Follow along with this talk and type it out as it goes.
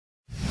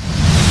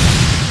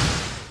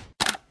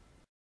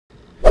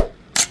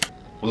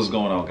What's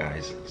going on,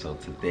 guys? So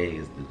today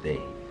is the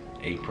day,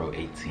 April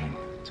 18th,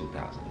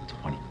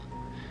 2020.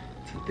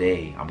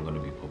 Today I'm going to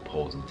be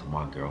proposing to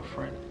my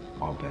girlfriend,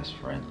 my best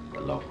friend, the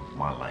love of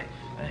my life.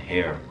 And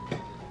here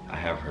I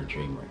have her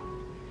dream ring.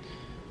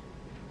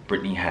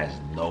 Britney has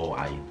no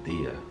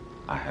idea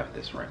I have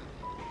this ring.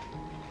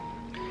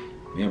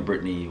 Me and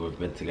Britney, we've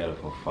been together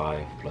for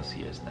 5+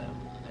 years now,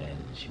 and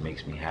she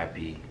makes me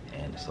happy,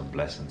 and it's a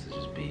blessing to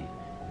just be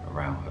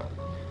around her.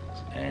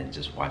 And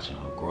just watching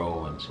her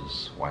grow and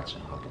just watching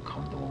her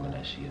become the woman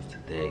that she is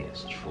today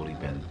has truly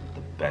been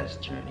the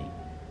best journey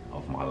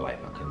of my life.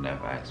 I could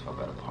never ask for a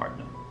better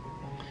partner.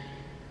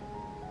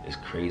 It's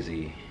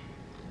crazy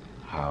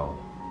how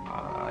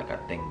I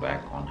think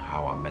back on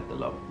how I met the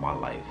love of my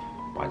life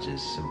by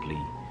just simply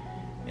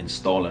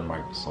installing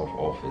Microsoft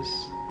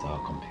Office to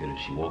her computer.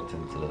 She walked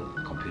into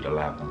the computer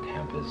lab on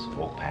campus,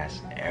 walked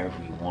past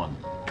everyone,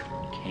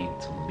 came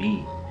to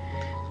me.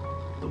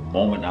 The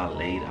moment I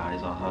laid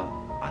eyes on her,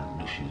 I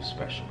knew she was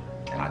special,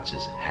 and I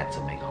just had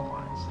to make her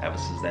mine. Ever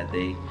since that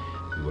day,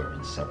 we were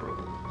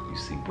inseparable. You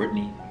see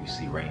Britney, you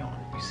see Rayon.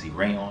 You see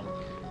Rayon,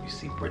 you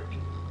see Britney.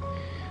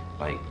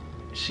 Like,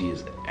 she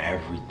is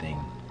everything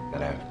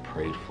that I've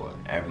prayed for,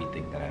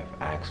 everything that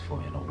I've asked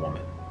for in a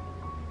woman.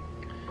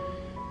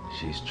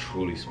 She's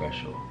truly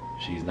special.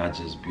 She's not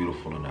just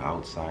beautiful on the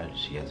outside,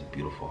 she has a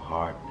beautiful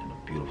heart and a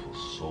beautiful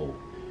soul.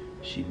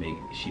 She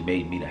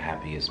made me the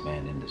happiest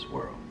man in this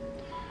world.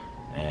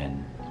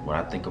 And when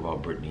I think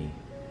about Britney,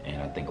 and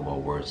I think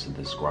about words to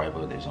describe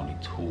her, there's only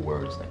 2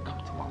 words that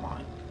come to my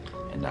mind,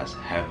 and that's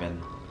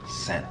heaven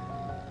sent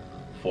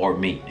for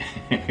me,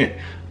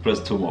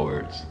 plus 2 more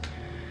words.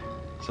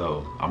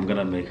 So I'm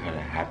gonna make her the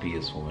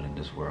happiest woman in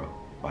this world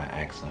by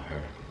asking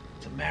her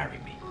to marry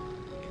me.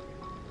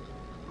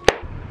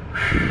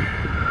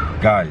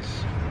 Guys,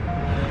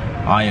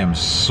 I am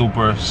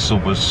super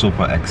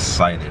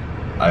excited.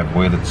 I've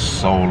waited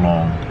so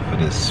long for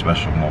this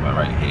special moment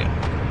right here.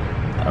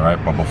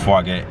 Alright, but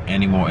before I get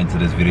any more into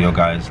this video,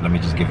 guys, let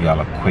me just give y'all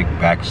a quick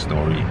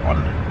backstory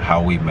on how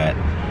we met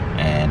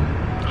and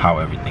how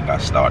everything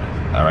got started.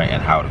 Alright,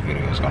 and how the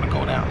video is going to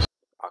go down.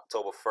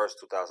 October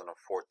 1st,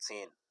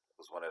 2014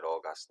 was when it all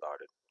got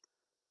started.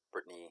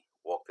 Britney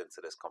walked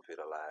into this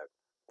computer lab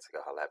to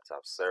get her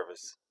laptop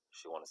service.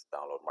 She wanted to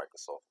download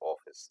Microsoft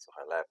Office to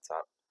her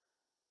laptop.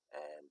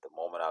 And the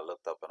moment I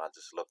looked up and I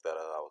just looked at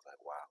her, I was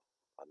like, wow,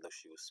 I knew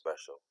she was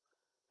special.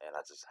 And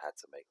I just had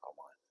to make her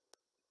mine.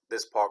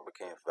 This park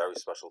became very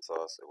special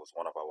to us. It was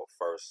one of our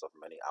first of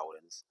many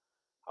outings.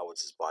 I would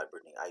just buy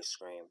Britney ice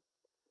cream.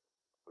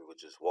 We would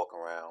just walk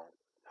around,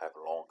 have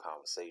long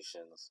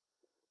conversations,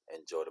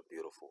 enjoy the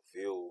beautiful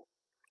view,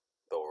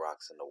 throw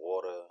rocks in the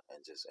water, and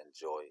just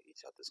enjoy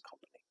each other's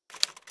company.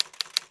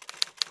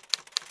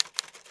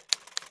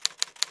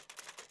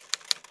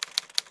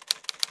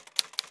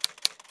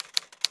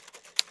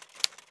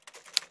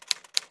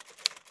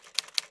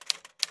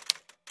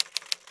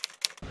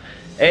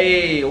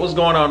 Hey, what's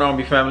going on,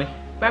 Army family?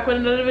 Back with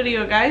another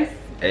video, guys.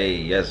 Hey,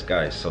 yes,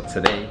 guys. So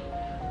today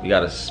we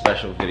got a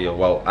special video.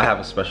 Well, I have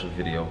a special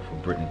video for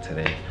Britney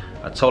today.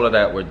 I told her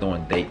that we're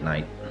doing date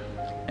night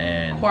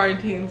and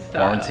quarantine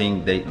style.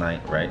 Quarantine date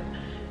night, right?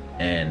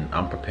 And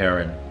I'm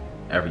preparing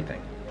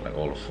everything, like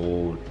all the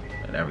food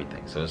and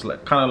everything. So it's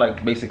like kind of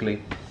like basically.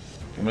 You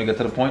want me to get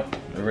to the point?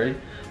 You ready?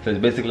 So it's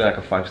basically like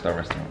a 5-star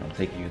restaurant. I'm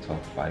taking you to a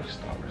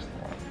 5-star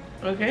restaurant.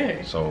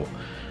 Okay. So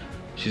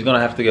she's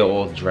gonna have to get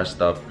all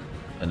dressed up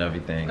and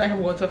everything. Like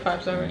I'm going to a 5-star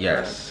restaurant?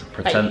 Yes.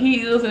 Pretend, like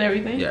heels and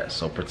everything? Yeah,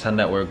 so pretend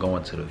that we're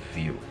going to the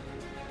View.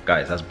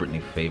 Guys, that's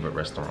Britney's favorite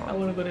restaurant. I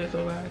want to go there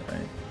so bad.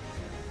 Right?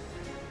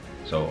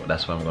 So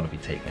that's where I'm going to be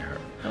taking her.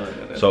 I want to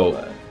go there so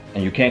bad.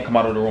 And you can't come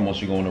out of the room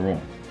once you go in the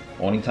room.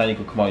 Only time you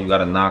can come out, you got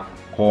to knock,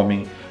 call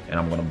me, and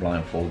I'm going to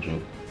blindfold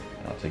you.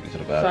 And I'll take you to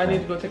the bathroom. So I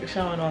need to go take a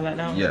shower and all that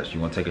now? Yes, you're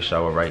going to take a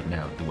shower right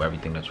now. Do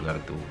everything that you got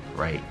to do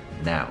right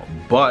now.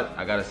 But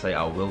I got to say,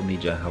 I will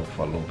need your help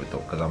for a little bit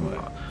though,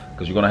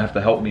 because you're going to have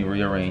to help me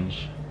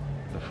rearrange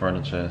the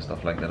furniture and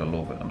stuff like that a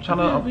little bit. I'm trying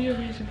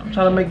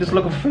to make this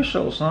look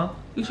official, son.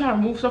 You trying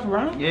to move stuff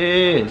around?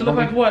 Yeah. To look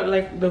like what?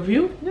 Like the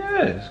View?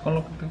 Yeah, it's gonna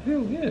look like the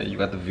View. Yeah, you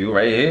got the view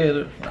right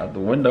here out the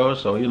window,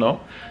 so you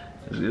know,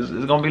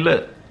 it's gonna be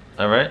lit.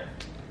 All right.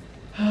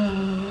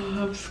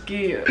 I'm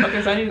scared.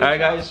 Okay, so I need to. All right,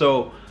 guys.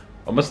 So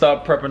I'm gonna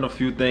start prepping a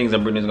few things,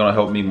 and Britney's gonna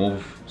help me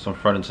move some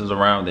furniture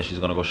around. Then she's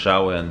gonna go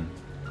shower, and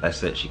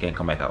that's it. She can't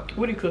come back out.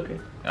 What are you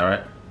cooking? All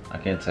right. I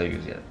can't tell you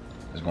yet.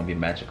 It's gonna be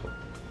magical.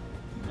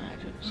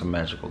 It's a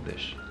magical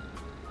dish.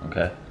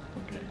 Okay?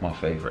 Okay. My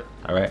favorite.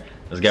 Alright?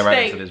 Let's get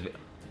right into this video.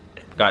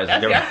 Guys,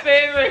 that's your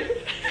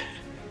favorite.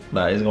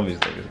 Nah, it's gonna be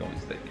steak. It's gonna be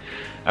steak.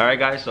 Alright,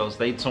 guys, so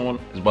stay tuned.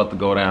 It's about to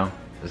go down.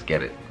 Let's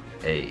get it.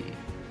 Hey.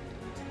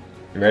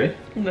 You ready?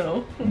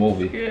 No.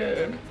 Movie.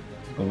 Good.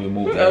 It's gonna be a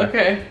movie.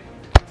 Okay.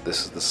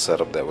 This is the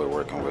setup that we're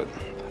working with.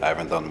 I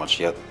haven't done much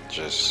yet.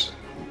 Just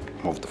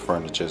moved the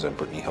furniture, and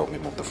Britney helped me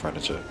move the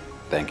furniture.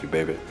 Thank you,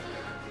 baby.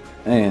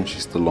 And she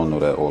still don't know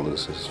that all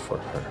this is for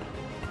her.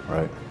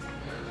 Right,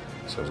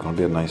 so it's gonna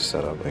be a nice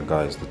setup. And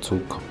guys, the two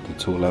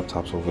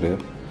laptops over there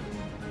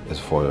is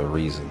for a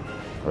reason,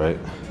 right?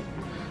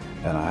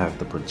 and I have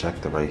the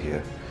projector right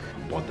here.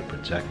 I bought the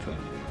projector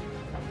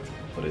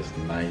for this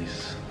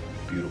nice,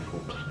 beautiful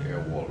clear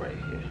wall right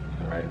here.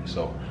 All right,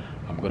 so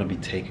I'm gonna be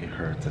taking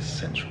her to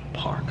Central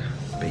Park,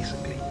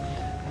 basically.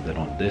 And then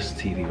on this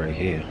TV right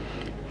here,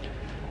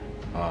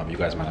 you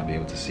guys might not be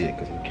able to see it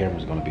because the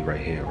camera's gonna be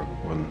right here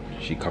when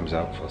she comes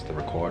out for us to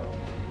record.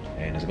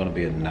 And it's gonna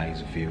be a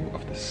nice view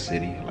of the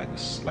city, like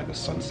a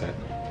sunset,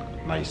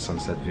 nice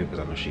sunset view, because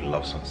I know she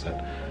loves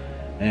sunset.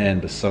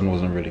 And the sun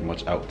wasn't really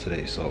much out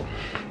today, so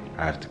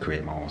I have to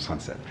create my own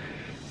sunset.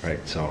 Right,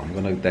 so I'm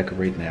gonna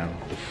decorate now.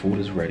 The food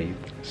is ready.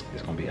 It's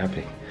gonna be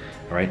epic.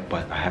 All right,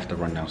 but I have to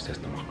run downstairs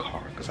to my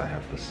car because I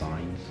have the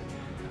signs,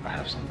 I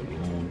have some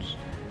balloons,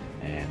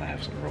 and I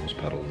have some rose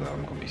petals that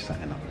I'm gonna be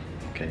setting up.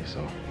 Okay,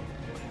 so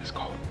let's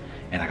go.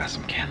 And I got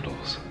some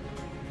candles.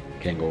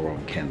 Can't go wrong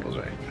with candles,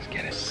 right? Let's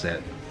get it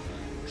set.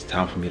 It's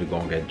time for me to go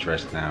and get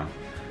dressed now,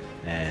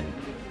 and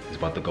it's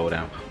about to go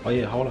down. Oh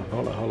yeah, hold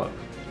up.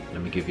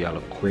 Let me give y'all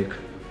a quick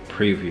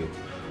preview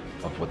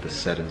of what the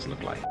settings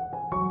look like.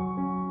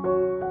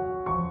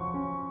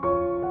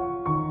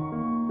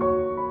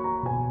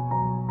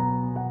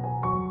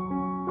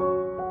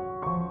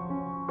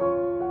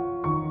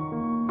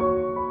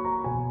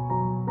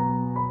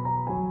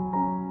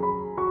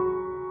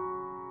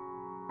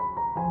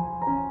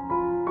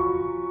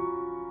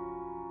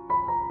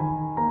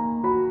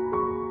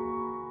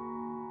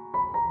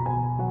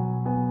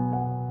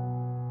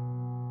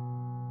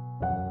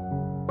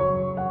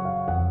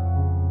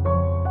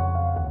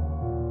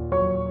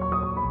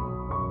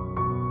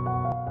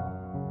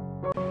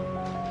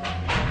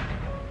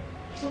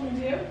 Someone's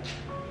here?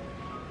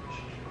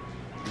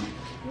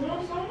 You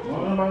want someone? No,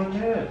 nobody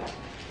here.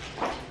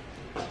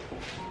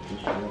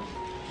 Just walk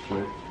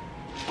straight.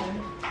 Okay.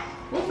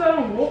 What's that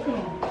I'm walking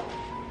on?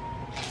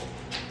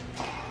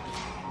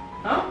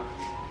 Huh?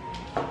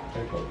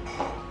 Take up.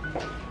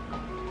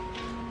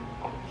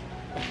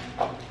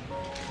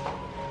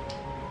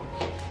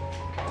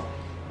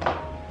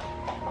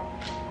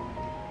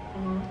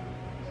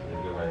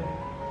 Take it right here.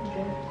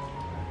 Okay.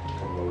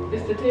 Come over.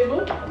 This the table?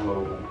 Come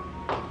over.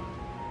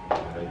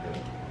 Right there.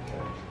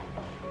 Okay.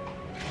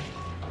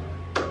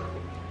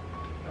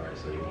 Alright,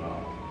 so you wanna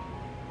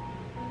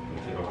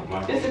take off the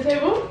mic? This the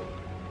table?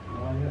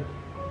 Oh yeah.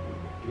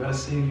 You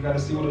gotta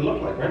see what it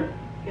looked like, right?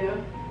 Yeah.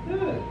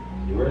 Yeah.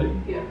 You ready?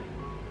 Yeah.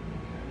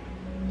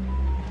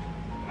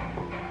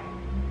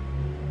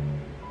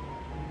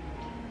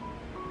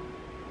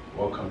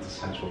 Welcome to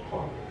Central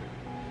Park.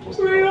 What's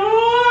the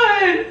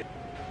Rayon!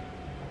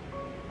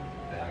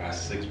 I got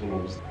 6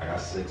 balloons. I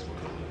got 6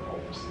 because of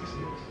over 6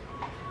 years.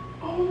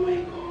 Oh my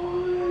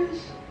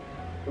gosh.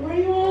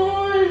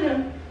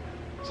 Rayon!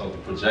 So the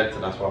projector,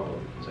 that's why I bought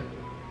the projector.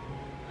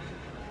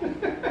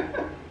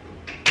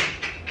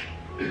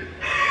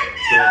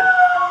 Yeah!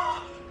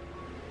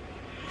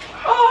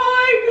 Oh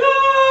my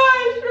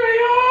gosh,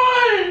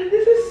 Rayon!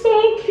 This is so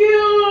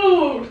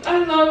cute! I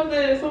love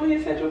this. Are we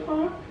in Central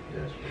Park?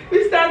 Yes. We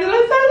standing on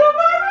Central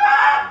Park!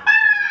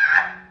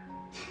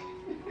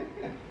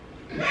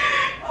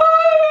 Oh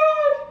my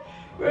gosh!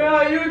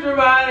 Rayon, you're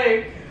dramatic.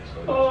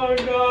 Oh my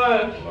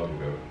gosh. I love you,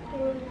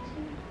 baby.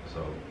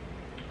 So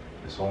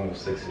it's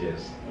almost 6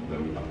 years that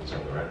we know each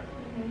other, right?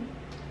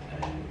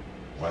 And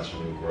watching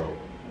you grow,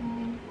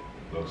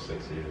 those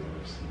 6 years, and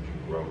I've seen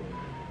you grow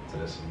to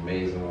this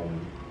amazing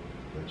woman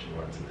that you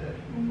are today.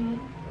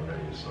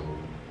 Already, you're so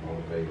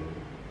motivated,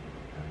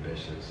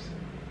 ambitious,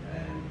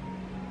 and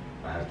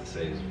I have to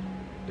say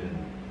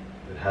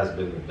it has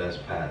been the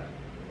best path,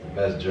 the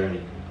best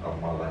journey of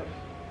my life.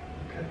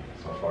 Okay,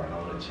 so far, and I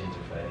wouldn't change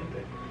it for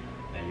anything.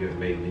 And you have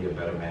made me a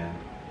better man.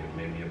 You have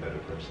made me a better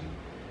person.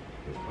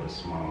 You have put a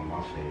smile on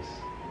my face.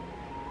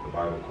 The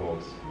Bible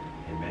calls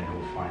a man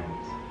who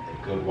finds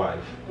a good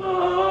wife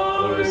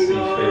Oh will receive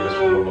favors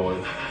from the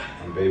Lord.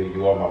 And baby,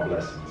 you are my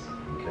blessings.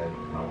 Okay,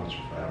 and I want you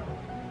forever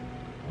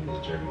on this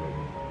journey with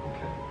me.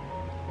 Okay.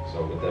 So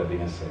with that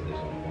being said, there's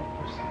only one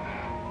person.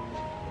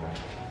 Right?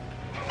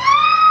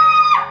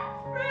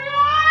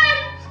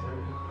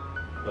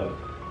 Look.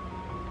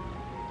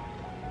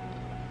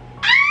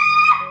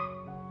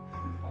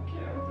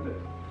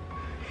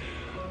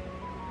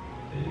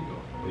 There you go.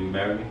 Will you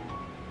marry me?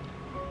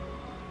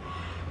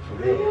 For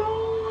real?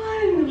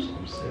 Rayon!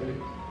 I'm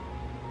serious.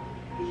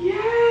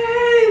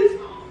 Yes!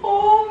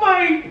 Oh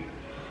my...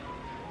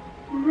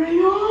 Rayon!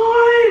 You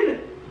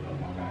know, I'm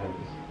gonna have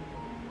this.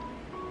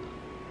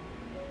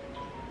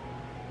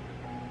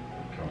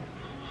 Come on.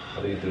 How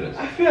do you do this?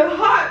 I feel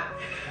hot!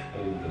 How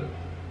do you do this?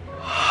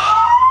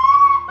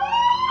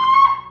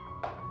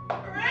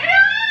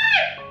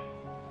 Rayon!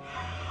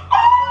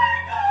 Oh my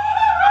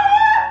god!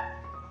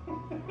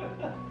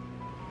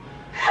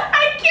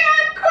 I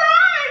can't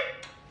cry!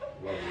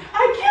 Love you. I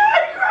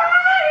can't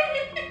cry!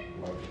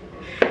 Love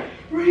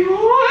you.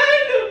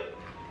 Rayon!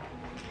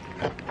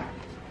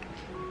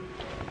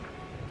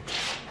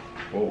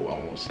 Oh, I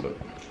almost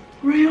slipped.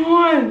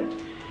 Rayon!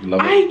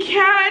 Love I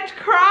can't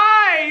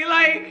cry!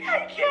 Like,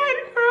 I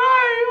can't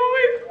cry! Oh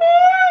my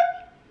god!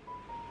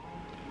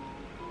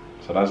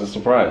 So that's a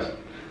surprise.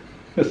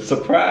 It's a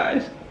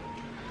surprise.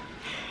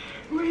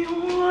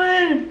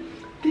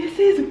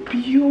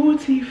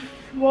 beautiful.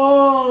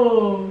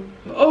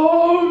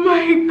 Oh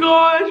my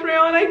gosh,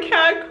 Rayon, I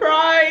can't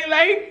cry.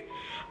 Like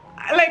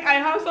I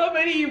have so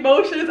many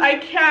emotions, I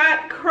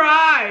can't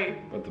cry.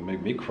 About to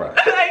make me cry.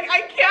 Like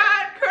I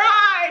can't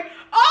cry.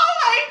 Oh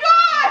my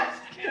gosh,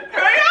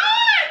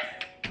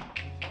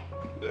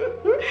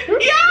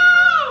 Rayon! Yo!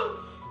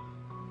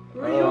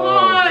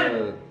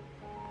 Rayon!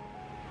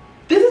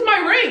 This is my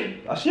ring.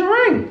 That's your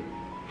ring.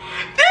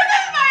 This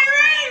is my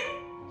ring.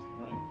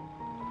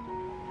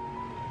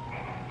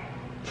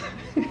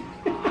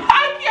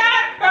 I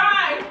can't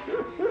cry.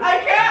 I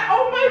can't.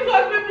 Oh my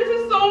god, babe, this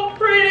is so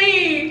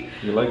pretty.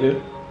 You like it?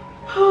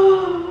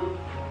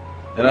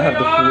 And I have the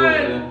food over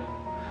there.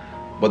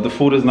 But the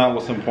food is not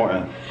what's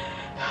important.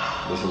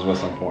 This is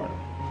what's important.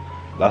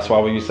 That's why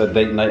when you said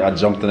date night, I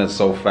jumped in it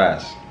so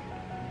fast.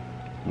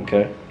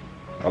 Okay?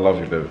 I love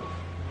you, baby.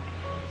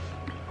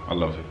 I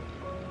love you.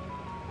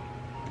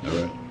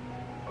 Alright?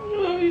 I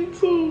love you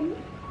too.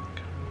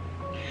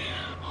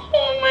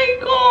 Oh my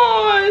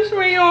gosh,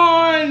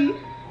 Rayon.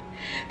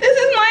 This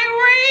is my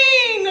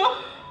ring.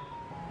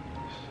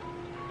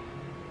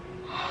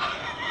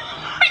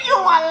 You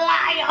a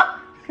liar.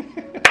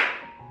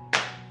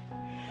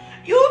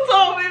 You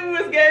told me we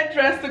was getting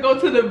dressed to go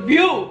to the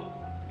view.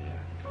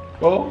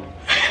 Well,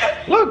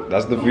 look,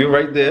 that's the view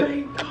right there. Oh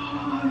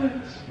my gosh.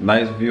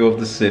 Nice view of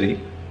the city.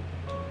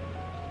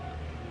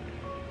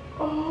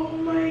 Oh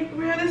my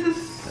god, this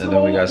is so And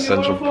then we got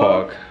beautiful. Central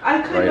Park.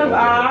 I couldn't right have over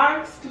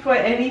asked for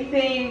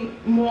anything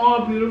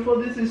more beautiful.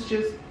 This is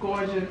just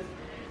gorgeous.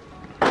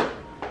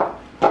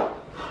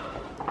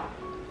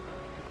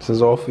 This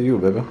is all for you,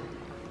 baby.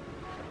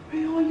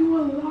 Rayon, you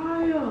a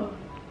liar.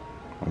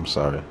 I'm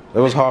sorry. It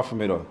was hard for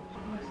me though.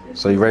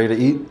 So you ready to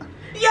eat?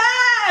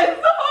 Yes!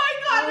 Oh my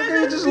god, this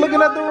Okay, is just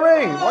looking at the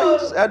ring. Why you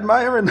just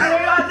admiring? Oh my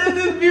god,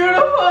 this is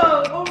beautiful.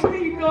 Oh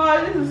my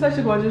god, this is such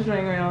a gorgeous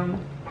ring,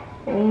 Rayon.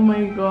 Oh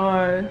my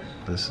gosh.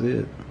 That's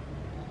it.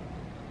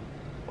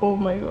 Oh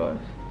my gosh.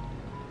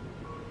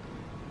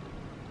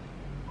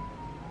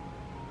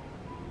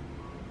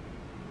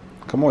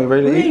 Come on, you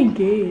ready to We're eat?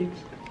 engaged.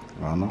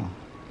 I don't know.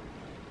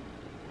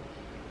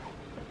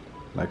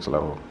 Next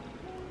level.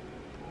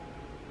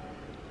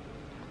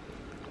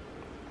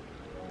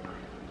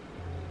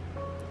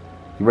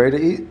 You ready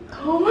to eat?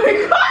 Oh my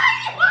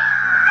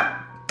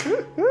god!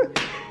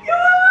 You a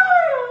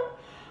liar!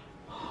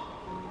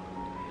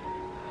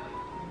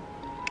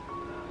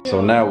 So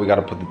now we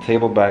gotta put the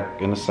table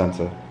back in the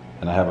center,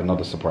 and I have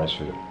another surprise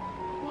for you.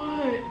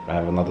 What? I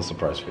have another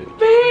surprise for you.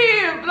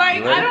 Babe, like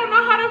You ready? I don't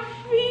know how to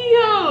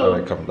feel. All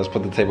right, come. Let's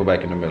put the table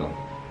back in the middle.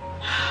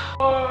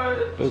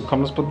 God. Babe,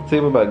 come, let's put the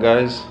table back,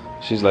 guys.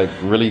 She's like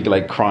really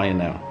like crying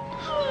now.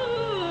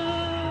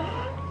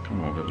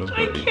 Come on, babe, let's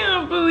I go eat.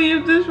 can't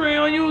believe this,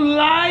 Rayon. You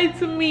lied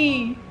to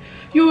me.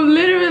 You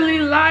literally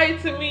lied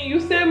to me. You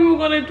said we were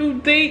gonna do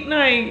date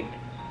night.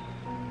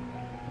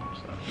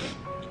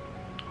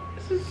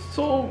 This is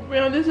so,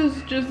 Rayon, this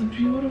is just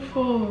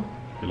beautiful.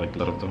 You like the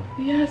little though?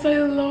 Yes, I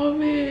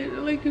love it.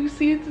 Like you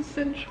see it,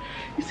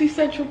 you see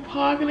Central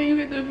Park, and then you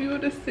get the view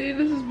of the city.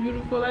 This is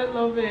beautiful. I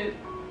love it.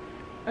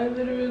 I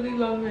literally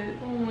love it.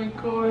 Oh my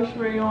gosh,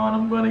 Rayon,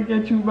 I'm gonna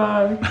get you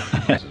back.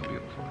 This is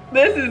beautiful.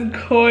 This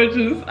is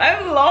gorgeous. I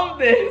love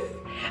this.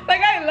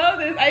 Like I love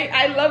this.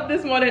 I love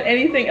this more than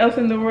anything else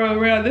in the world.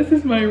 Rayon, this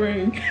is my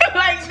ring.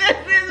 Like this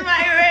is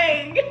my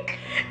ring.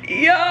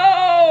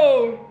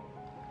 Yo,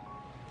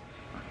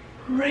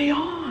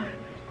 Rayon.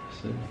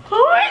 That's it.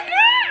 Oh my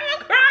god, I'm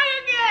gonna cry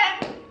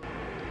again.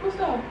 What's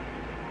that?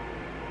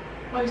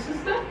 My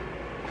sister?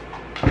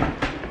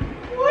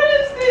 What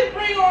is this,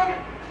 Rayon?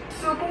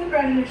 So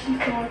congratulations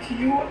go out to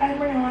you and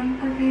Rayon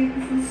for me.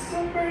 This is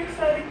super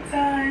exciting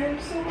time. I'm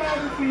so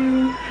happy for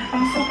you.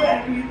 I'm so for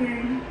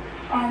everything.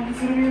 This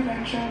is gonna be an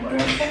adventure. We're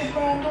gonna have a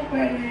grand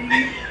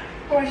wedding.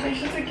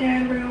 Congratulations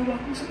again, Rayon.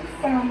 Welcome to the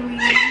family.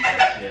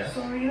 Yeah.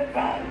 Sorry in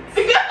advance.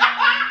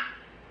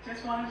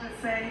 Just wanted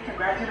to say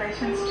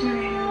congratulations to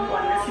you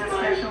on this your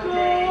special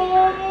day,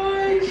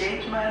 your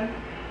engagement.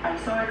 I'm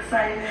so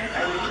excited.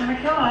 I wish you would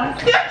kill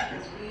us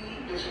because we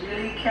just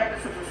really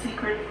kept this as a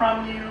secret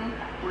from you.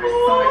 We're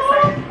so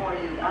excited for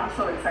you. I'm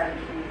so excited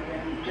for you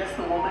and just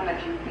the woman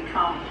that you've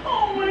become.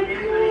 Oh my Really,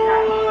 really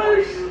happy for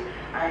gosh. you.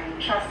 I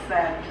trust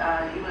that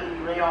you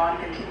and Rayon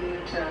continue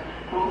to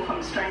grow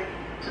from strength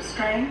to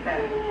strength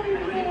and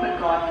really put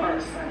God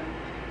first. And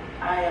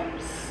I am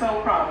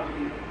so proud of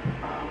you.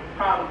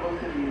 Proud of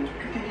both of you.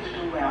 Continue to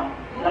do well.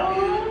 Love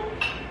you.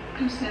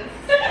 Deuces.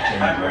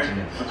 Hi,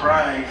 Britney.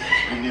 Surprise.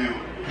 We knew.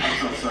 I'm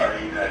so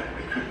sorry that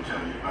we couldn't tell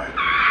you, but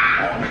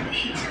I want to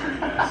wish you the very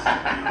best.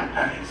 You're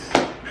nice,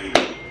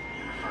 baby.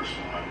 You're the first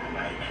one, and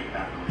I could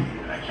not believe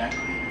it. I can't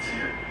believe it's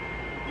here.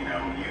 You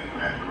know, you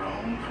have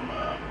grown from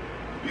a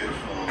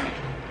beautiful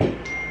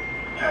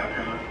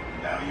caterpillar.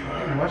 Now you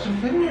are Watch the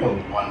video.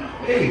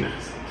 wonderful, Hey.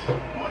 magnificent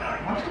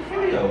monarch. Watch the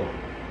video.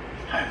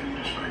 Time for you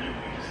to spread your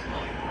wings and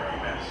be the very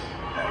best.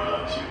 Daddy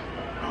loves you,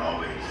 will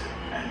always,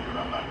 and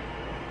remember,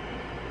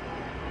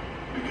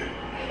 be good.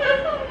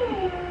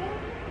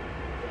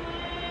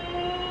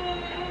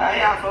 Hi,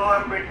 Afo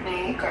and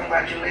Britney.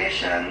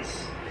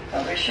 Congratulations.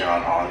 I wish you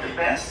all the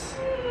best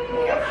in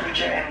your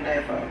future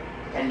endeavor.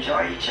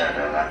 Enjoy each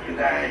other. Love you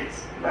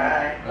guys.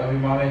 Bye. Love you,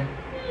 mommy.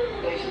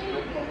 Relationship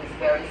with him is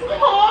very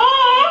special.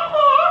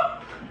 All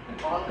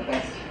the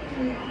best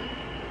to you.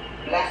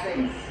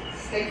 Blessings.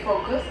 Stay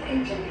focused.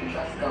 Continue to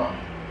trust God.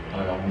 I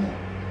got one more.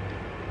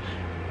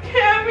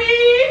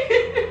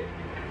 Cammy!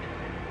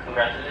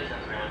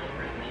 Congratulations, Rayon and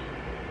Britney.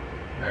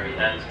 Very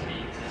happy to meet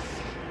you.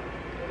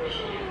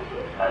 Wishing you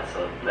lots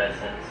of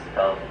blessings,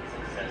 health, and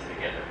success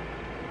together.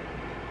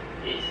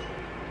 Peace.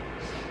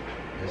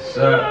 Yes,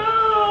 sir.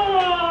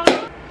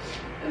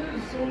 This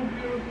is so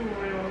beautiful,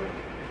 Rayon.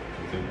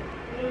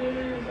 It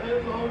is. I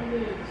love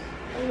this.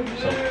 I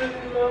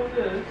really love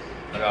this.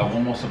 I got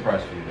one more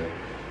surprise for you, babe.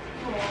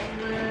 Oh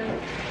man.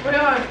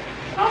 Rayon,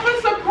 I'm a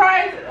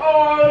surprise.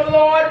 Oh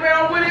Lord,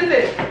 Rayon, what is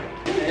it?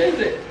 What is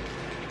it?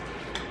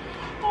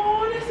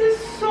 Oh, this is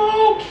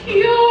so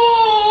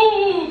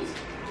cute.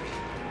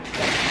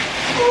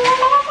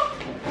 Oh,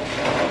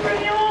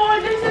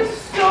 Rayon, this is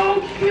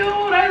so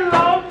cute. I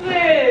love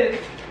this.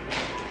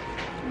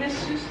 This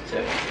is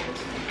just.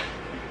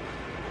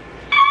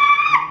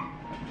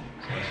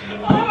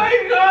 Oh my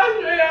gosh,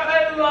 Rayon, I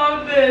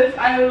love this. I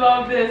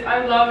love this.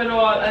 I love it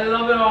all. I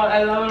love it all.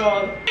 I love it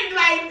all.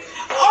 Like,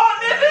 oh,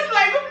 this is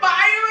like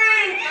my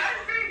ring.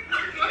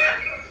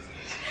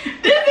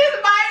 This is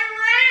my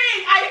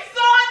ring. I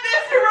saw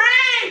this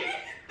ring.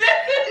 This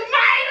is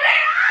my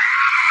ring.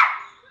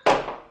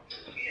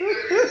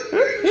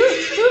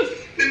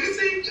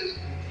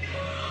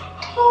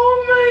 Oh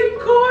my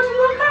gosh,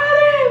 look at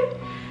it.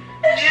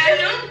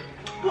 Yeah,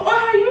 oh,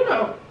 how you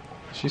know?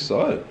 She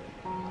saw it.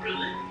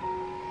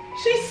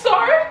 She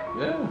saw it?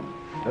 Yeah.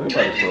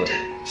 Everybody saw it.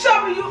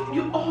 Shabba,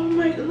 you, oh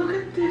my, look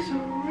at this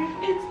ring.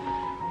 It's,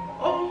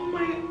 oh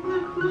my,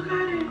 look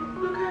at it.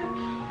 Look at it.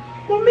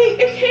 Mommy,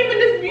 it came in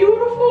this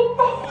beautiful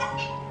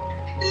box.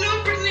 No,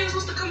 Britney was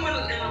supposed to come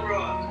on in a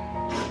rock.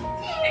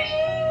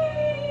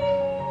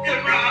 The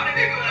rock,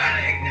 the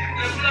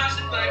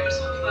plastic bag was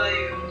on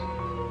fire.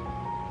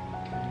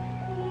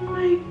 Oh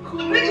my god.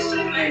 The ring is so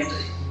nice.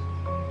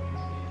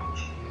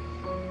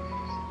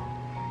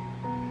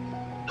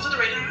 Was it the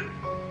right hand?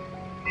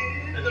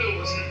 I thought it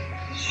wasn't.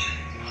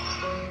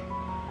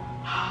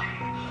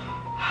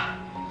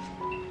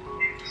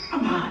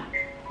 I'm hot. I'm hot.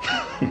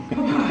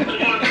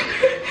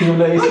 You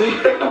want to see?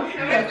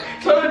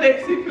 Turn the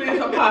AC, please.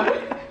 I'm hot.